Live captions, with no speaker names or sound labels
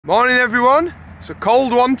Morning everyone, it's a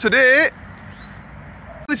cold one today.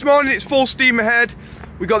 This morning it's full steam ahead.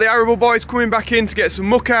 We got the arable boys coming back in to get some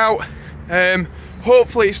muck out.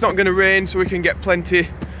 Hopefully it's not going to rain so we can get plenty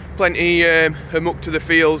of muck to the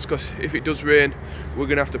fields, because if it does rain we're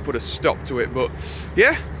going to have to put a stop to it. But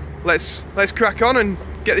yeah, let's crack on and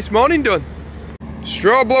get this morning done.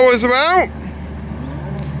 Straw blowers about.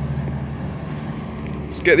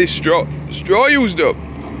 Let's get this straw used up.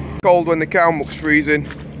 Cold when the cow muck's freezing.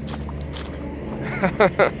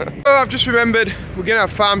 Oh, I've just remembered we're going to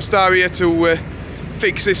have Farmstarr here to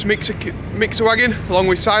fix this mixer wagon along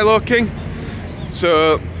with sioking.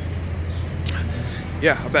 So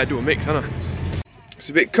yeah, I better do a mix, haven't I? It's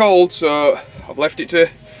a bit cold, so I've left it to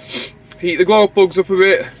heat the glow plugs up a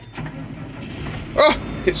bit.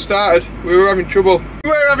 Oh, it started. We were having trouble.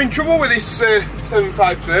 With this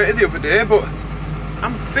 7530 the other day, but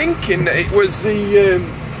I'm thinking that it was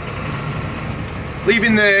the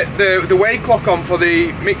leaving the wake clock on for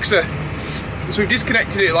the mixer. So we've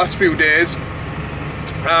disconnected it the last few days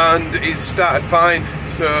and it started fine.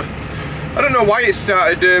 So I don't know why it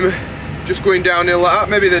started just going downhill like that.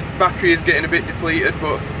 Maybe the battery is getting a bit depleted,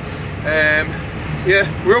 but yeah,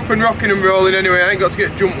 we're up and rocking and rolling anyway. I ain't got to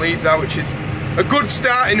get jump leads out, which is a good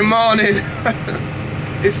start in the morning.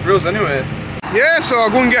 It's for us anyway. Yeah, so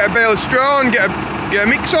I'll go and get a bale of straw and get a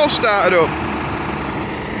mix all started up.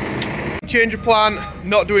 Change of plan,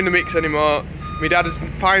 not doing the mix anymore. My dad has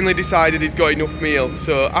finally decided he's got enough meal.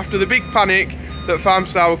 So after the big panic that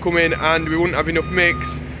Farmstarr were coming and we wouldn't have enough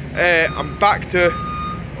mix, I'm back to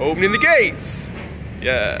opening the gates.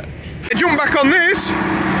 Yeah. Jump back on this,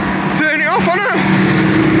 turn it off on her.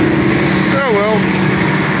 Oh well.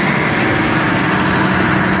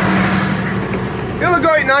 He'll have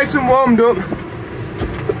got it nice and warmed up.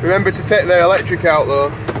 Remember to take the electric out though.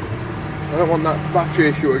 I don't want that battery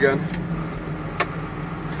issue again.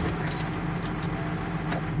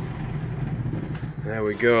 There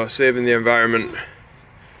we go, saving the environment.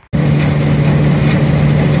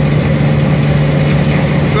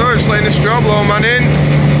 So, just letting the straw blower man in.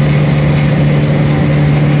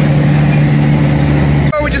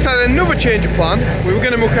 So we just had another change of plan. We were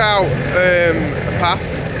going to muck out a path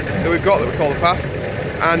that we've got that we call the path,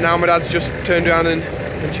 and now my dad's just turned around and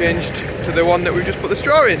changed to the one that we've just put the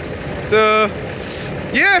straw in. So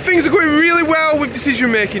yeah, things are going really well with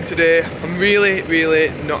decision making today. I'm really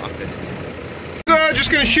not happy. So just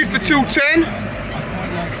going to shift the 210.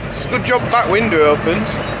 It's a good job back window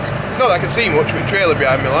opens. Not that I can see much with the trailer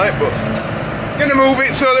behind me like, but going to move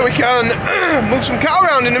it so that we can move some cattle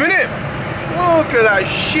around in a minute. Look at that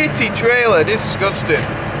shitty trailer, disgusting.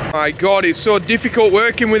 My god, it's so difficult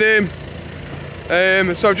working with him.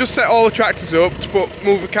 So I've just set all the tractors up to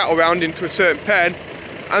move the cattle around into a certain pen,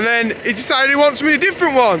 and then he decided he wants me a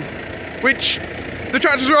different one, which the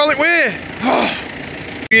tractors are all in way.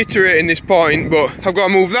 Reiterating this point, but I've got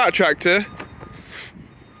to move that tractor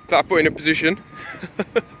that I put in a position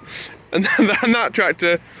and then that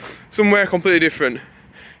tractor somewhere completely different.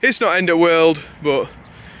 It's not end of world, but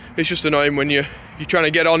it's just annoying when you're trying to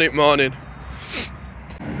get on it morning.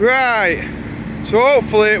 Right, so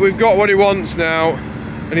hopefully we've got what he wants now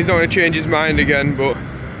and he's not going to change his mind again, but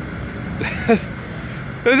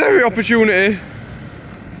there's every opportunity.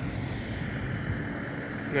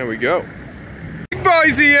 There we go. Big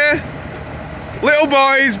boys here, little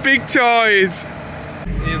boys, big toys.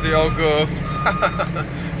 Here they all go.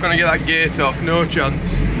 Trying to get that gate off, no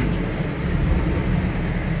chance.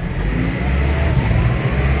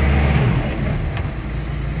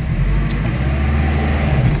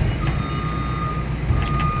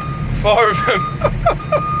 Four of them.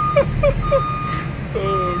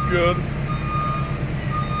 Oh god.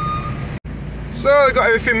 So I got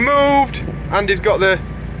everything moved. Andy's got the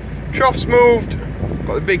troughs moved.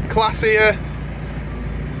 Got the big class here.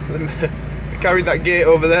 I carried that gate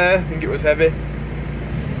over there. I think it was heavy.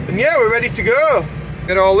 And yeah, we're ready to go.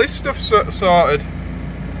 Get all this stuff sorted.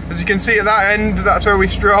 As you can see at that end, that's where we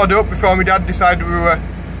strawed up before my dad decided we were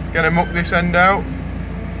going to muck this end out.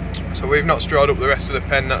 So we've not strawed up the rest of the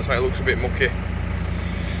pen, that's why it looks a bit mucky.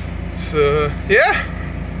 So yeah,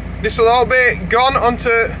 this will all be gone onto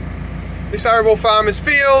this arable farmer's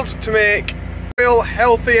field to make soil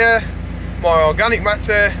healthier, more organic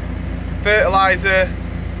matter, fertiliser.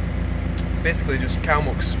 Basically just cow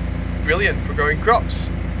muck's brilliant for growing crops,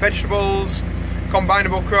 vegetables,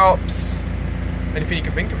 combinable crops, anything you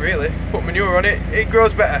can think of really. Put manure on it, it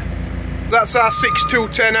grows better. That's our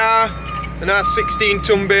 6210R. And our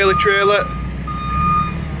 16-ton Bailey trailer.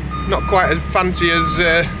 Not quite as fancy as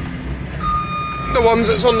the ones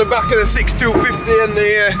that's on the back of the 6250 and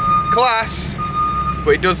the class,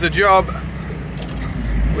 but it does the job.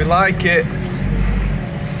 We like it.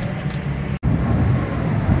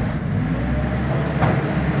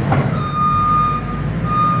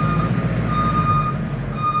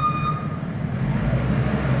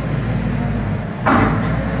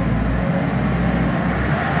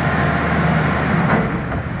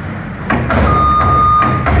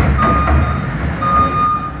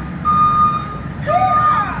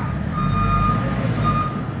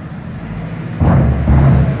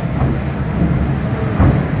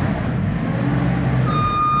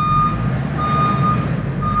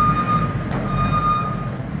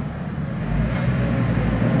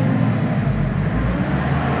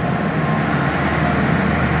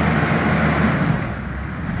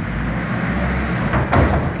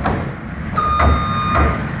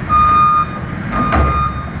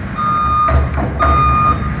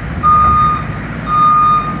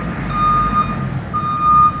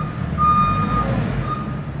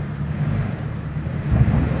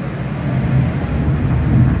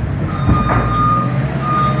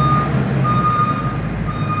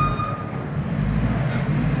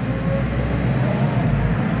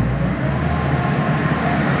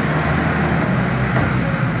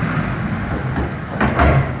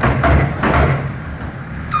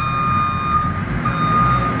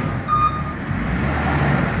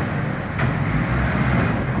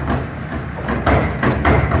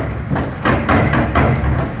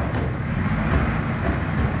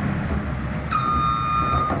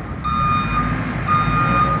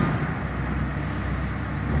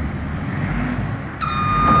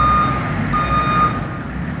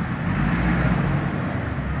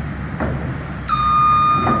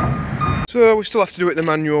 So we still have to do it the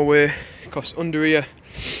manual way, because under here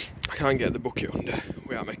I can't get the bucket under.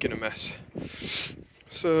 We are making a mess.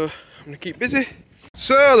 So I'm going to keep busy.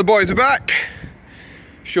 So the boys are back.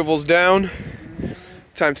 Shovel's down.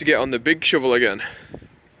 Time to get on the big shovel again.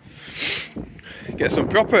 Get some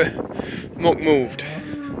proper muck moved.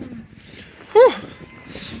 Whew.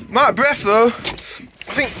 I'm out of breath though.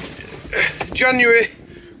 I think January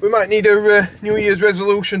we might need a New Year's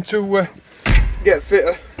resolution to get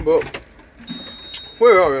fitter, but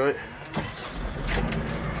we're alright.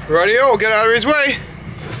 Rightio, get out of his way.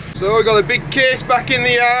 So we got a big case back in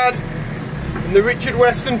the yard, and the Richard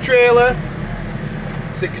Weston trailer,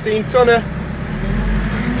 16 tonner.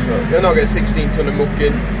 Well, they're not getting 16 tonner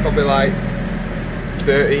mucking, probably like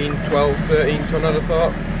 12, 13 tonne I'd have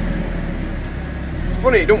thought. It's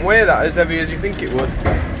funny, it don't weigh that as heavy as you think it would.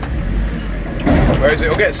 Whereas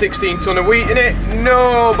it'll get 16 tonne of wheat in it,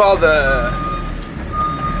 no bother.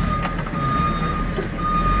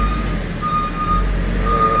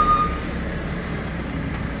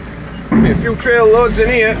 A few trail loads in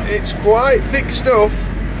here, it's quite thick stuff.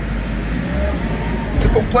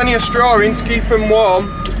 Put plenty of straw in to keep them warm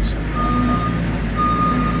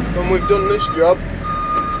when we've done this job.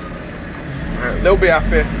 They'll be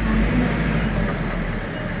happy.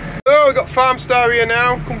 So we've got Farmstarr here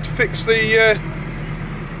now, come to fix the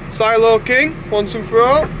sioking once and for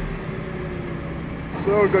all.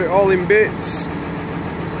 So we've got it all in bits.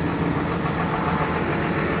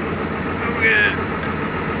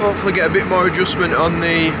 Hopefully get a bit more adjustment on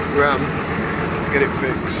the ram to get it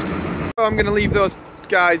fixed. So I'm going to leave those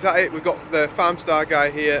guys at it. We've got the Farmstarr guy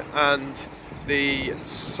here and the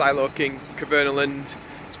sioking keverneland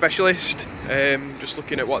specialist, just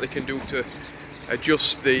looking at what they can do to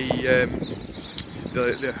adjust the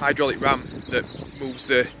hydraulic ram that moves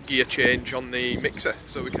the gear change on the mixer,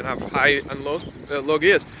 so we can have high and low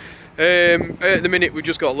gears. At the minute we've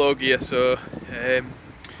just got low gear, so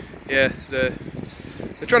yeah, they're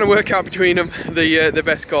trying to work out between them the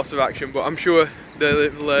best course of action, but I'm sure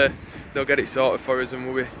they'll get it sorted for us and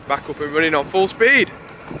we'll be back up and running on full speed.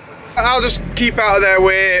 I'll just keep out of their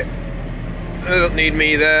way. They don't need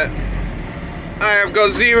me there. I have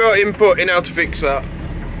got zero input in how to fix that.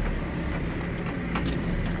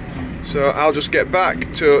 So I'll just get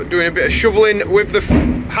back to doing a bit of shoveling with the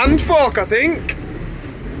hand fork, I think,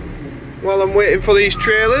 while I'm waiting for these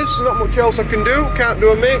trailers. Not much else I can do, can't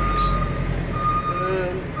do a mix.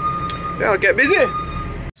 Yeah, I'll get busy.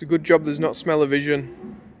 It's a good job there's not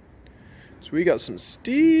smell-o-vision. So we got some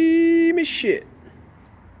steamy shit.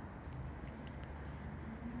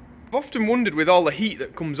 I've often wondered, with all the heat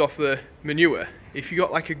that comes off the manure, if you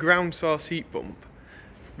got like a ground source heat pump,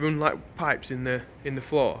 run like pipes in the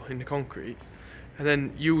floor, in the concrete, and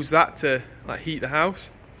then use that to like heat the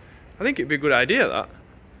house. I think it'd be a good idea, that.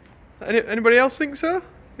 Anybody else think so?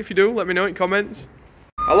 If you do, let me know in comments.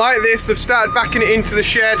 I like this, they've started backing it into the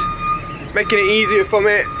shed, making it easier for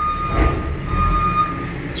me.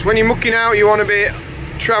 So when you're mucking out, you want to be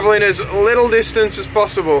travelling as little distance as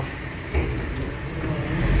possible.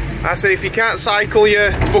 I said if you can't cycle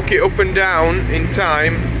your bucket up and down in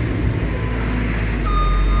time,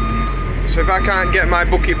 so if I can't get my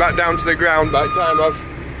bucket back down to the ground by the time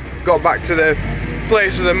I've got back to the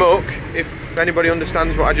place of the muck, if anybody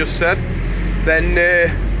understands what I just said, then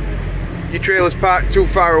your trailer's parked too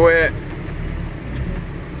far away.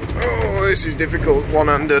 Oh, this is difficult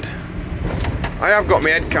one-handed. I have got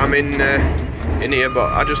my head cam in here,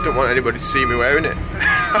 but I just don't want anybody to see me wearing it.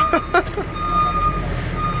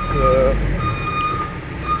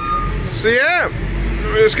 So yeah,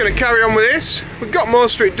 we're just going to carry on with this. We've got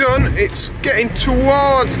most of it done. It's getting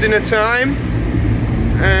towards dinner time.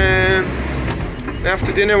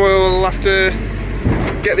 After dinner we'll have to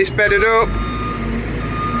get this bedded up,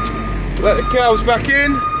 let the cows back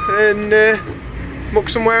in, and muck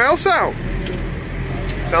somewhere else out.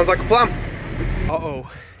 Sounds like a plan.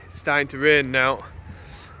 Uh-oh, it's starting to rain now.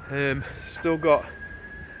 Still got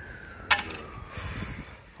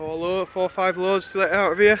 4 or 5 loads to let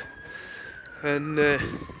out of here, and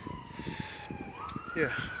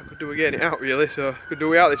yeah, I could do with getting it out really, so I could do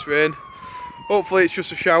without this rain. Hopefully it's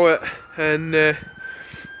just a shower and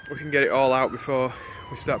we can get it all out before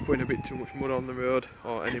we start putting a bit too much mud on the road,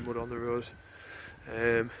 or any mud on the road.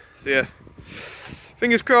 So yeah,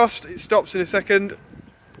 fingers crossed it stops in a second.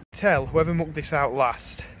 Tell whoever mucked this out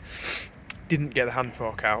last didn't get the hand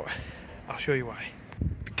fork out. I'll show you why.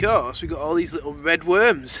 Because we got all these little red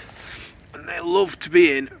worms, and they love to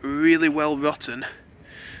be in really well rotten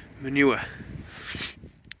manure.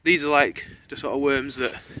 These are like the sort of worms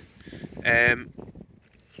that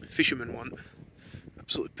fishermen want.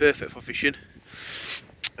 Absolutely perfect for fishing.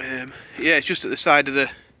 Yeah, it's just at the side of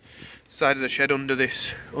the shed under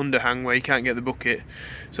this underhang where you can't get the bucket.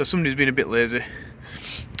 So somebody's been a bit lazy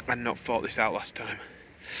and not fought this out last time.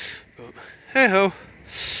 But hey ho,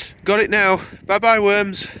 got it now. Bye bye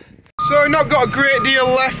worms. So not got a great deal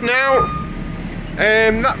left now.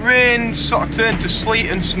 That rain sort of turned to sleet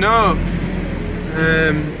and snow.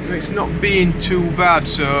 It's not being too bad,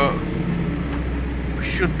 so we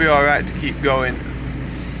should be alright to keep going.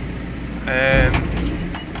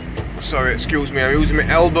 Sorry, excuse me, I'm using my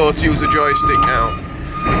elbow to use the joystick now.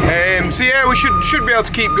 So yeah, we should be able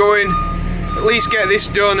to keep going. At least get this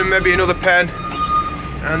done and maybe another pen,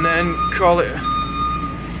 and then call it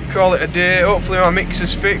a day. Hopefully my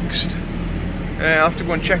mixer's fixed. I'll have to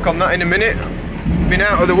go and check on that in a minute. Been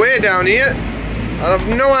out of the way down here. I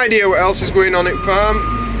have no idea what else is going on at farm,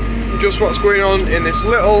 just what's going on in this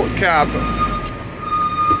little cab.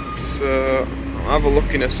 So I'll have a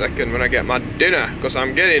look in a second when I get my dinner, because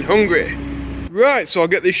I'm getting hungry. Right, so I'll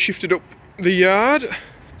get this shifted up the yard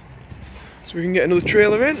so we can get another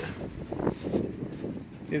trailer in.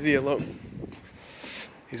 He's here, look.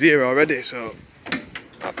 He's here already, so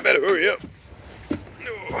I better hurry up.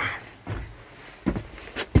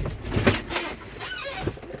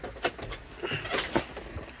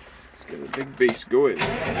 Let's get the big beast going.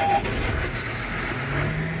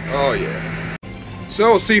 Oh yeah.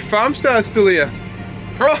 So, see, Farmstar's still here.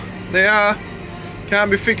 Oh, they are. Can't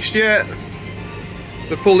be fixed yet.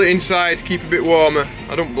 They pulled it inside to keep it a bit warmer.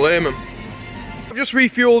 I don't blame them. I've just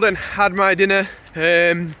refueled and had my dinner.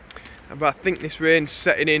 But I think this rain's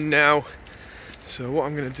setting in now. So what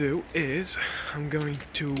I'm going to do is I'm going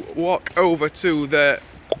to walk over to the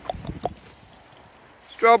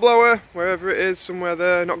straw blower, wherever it is, somewhere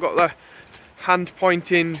there. Not got the hand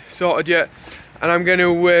pointing sorted yet. And I'm going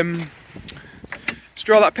to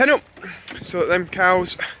straw that pen up so that them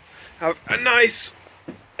cows have a nice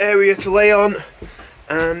area to lay on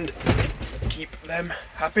and keep them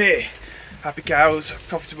happy. Happy cows,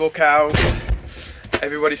 comfortable cows.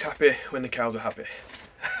 Everybody's happy when the cows are happy.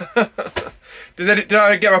 Did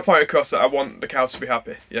I get my point across that I want the cows to be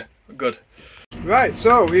happy? Yeah, good. Right,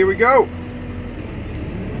 so here we go.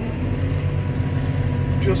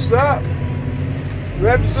 Just that.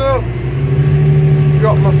 Revs up.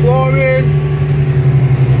 Drop my floor in.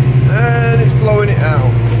 And it's blowing it out.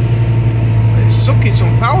 It's sucking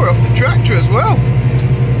some power off the tractor as well.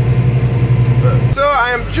 So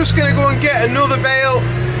I am just going to go and get another bale.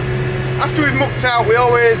 After we've mucked out, we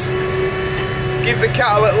always give the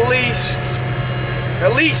cattle at least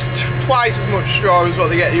twice as much straw as what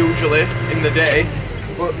they get usually in the day,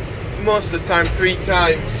 but most of the time 3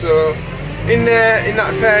 times. So in there, in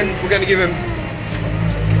that pen, we're going to give them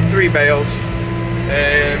 3 bales,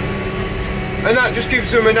 and that just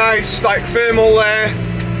gives them a nice like thermal layer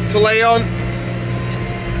to lay on,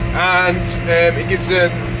 and it gives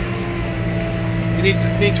them. You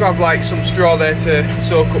need to have like some straw there to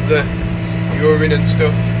soak up the urine and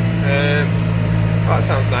stuff. That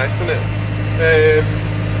sounds nice, doesn't it?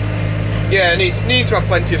 Yeah, and you need to have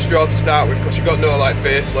plenty of straw to start with because you've got no like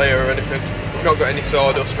base layer or anything. You've not got any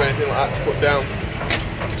sawdust or anything like that to put down.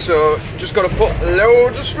 So just got to put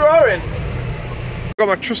loads of straw in. Got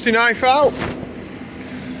my trusty knife out.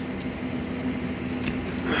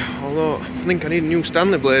 Although I think I need a new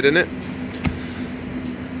Stanley blade in it.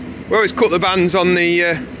 We always cut the bands on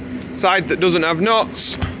the side that doesn't have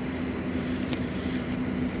knots.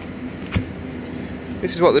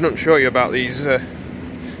 This is what they don't show you about these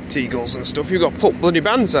Teagles and stuff. You've got to put bloody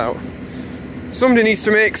bands out. Somebody needs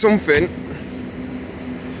to make something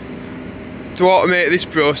to automate this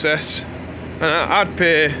process, and I'd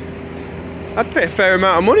pay a fair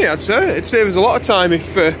amount of money. I'd say it'd save us a lot of time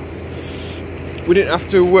if we didn't have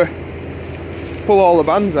to pull all the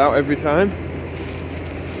bands out every time.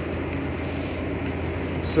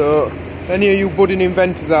 So any of you budding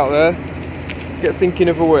inventors out there, get thinking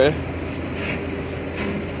of a way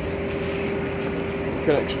you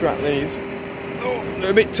can extract these. Oh,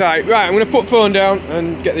 they're a bit tight. Right, I'm going to put the phone down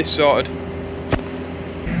and get this sorted.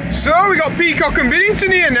 So we got Peackock and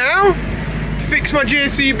Binnington here now to fix my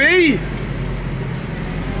JCB.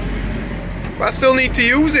 But I still need to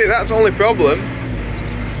use it, that's the only problem.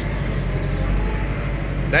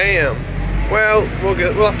 Damn. Well,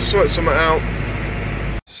 we'll have to sort something out.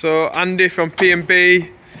 So Andy from P&B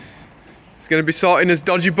is going to be sorting his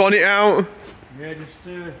dodgy bonnet out. Yeah, just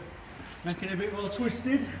making it a bit more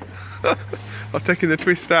twisted. I've taken the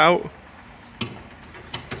twist out.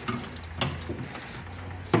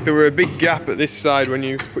 There were a big gap at this side when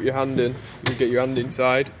you put your hand in. You get your hand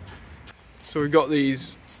inside. So we've got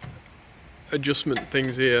these adjustment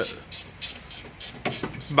things here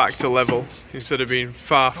back to level instead of being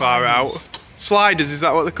far out. Sliders, is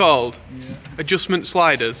that what they're called? Yeah. Adjustment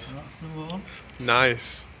sliders. That's the one.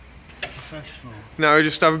 Nice. Professional. Now we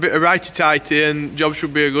just have a bit of righty-tighty and job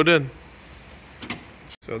should be a good one.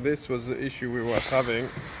 So this was the issue we were having.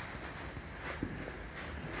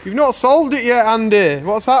 You've not solved it yet, Andy.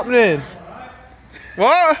 What's happening?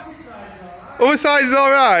 What? Other side's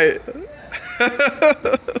alright.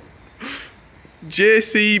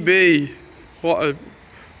 JCB. What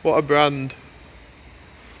a brand.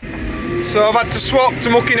 So I've had to swap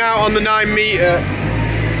to mucking out on the 9 metre.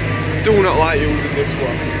 Do not like using this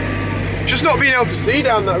one. Just not being able to see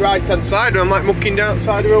down that right hand side when I'm like mucking down the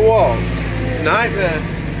side of a wall. Nightmare.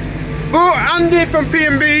 But Andy from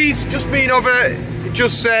P&B's just been over,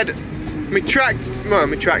 just said my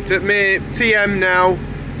TM now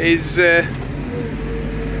is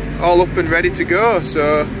all up and ready to go,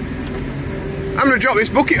 so I'm going to drop this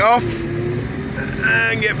bucket off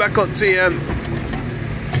and get back on TM.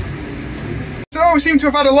 So we seem to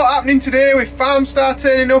have had a lot happening today with Farmstarr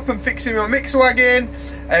turning up and fixing my mixer wagon,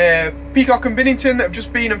 Peackock and Binnington that have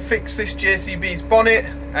just been and fixed this JCB's bonnet,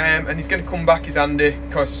 and he's going to come back as Andy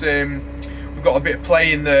because we've got a bit of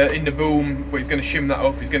play in the boom, but he's going to shim that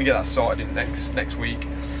up. He's going to get that sorted in next week.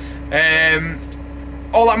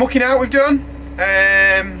 All that mucking out we've done.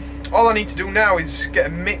 All I need to do now is get a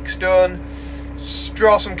mix done,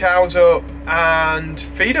 straw some cows up and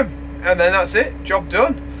feed them, and then that's it, job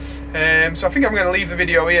done. So I think I'm going to leave the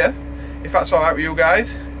video here, if that's alright with you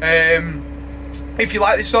guys. If you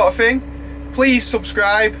like this sort of thing, please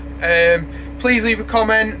subscribe, please leave a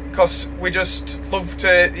comment, because we just love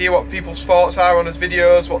to hear what people's thoughts are on his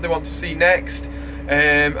videos, what they want to see next.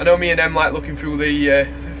 I know me and Em like looking through the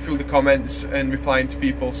comments and replying to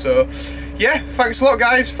people, so yeah, thanks a lot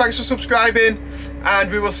guys, thanks for subscribing, and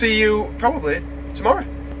we will see you probably tomorrow.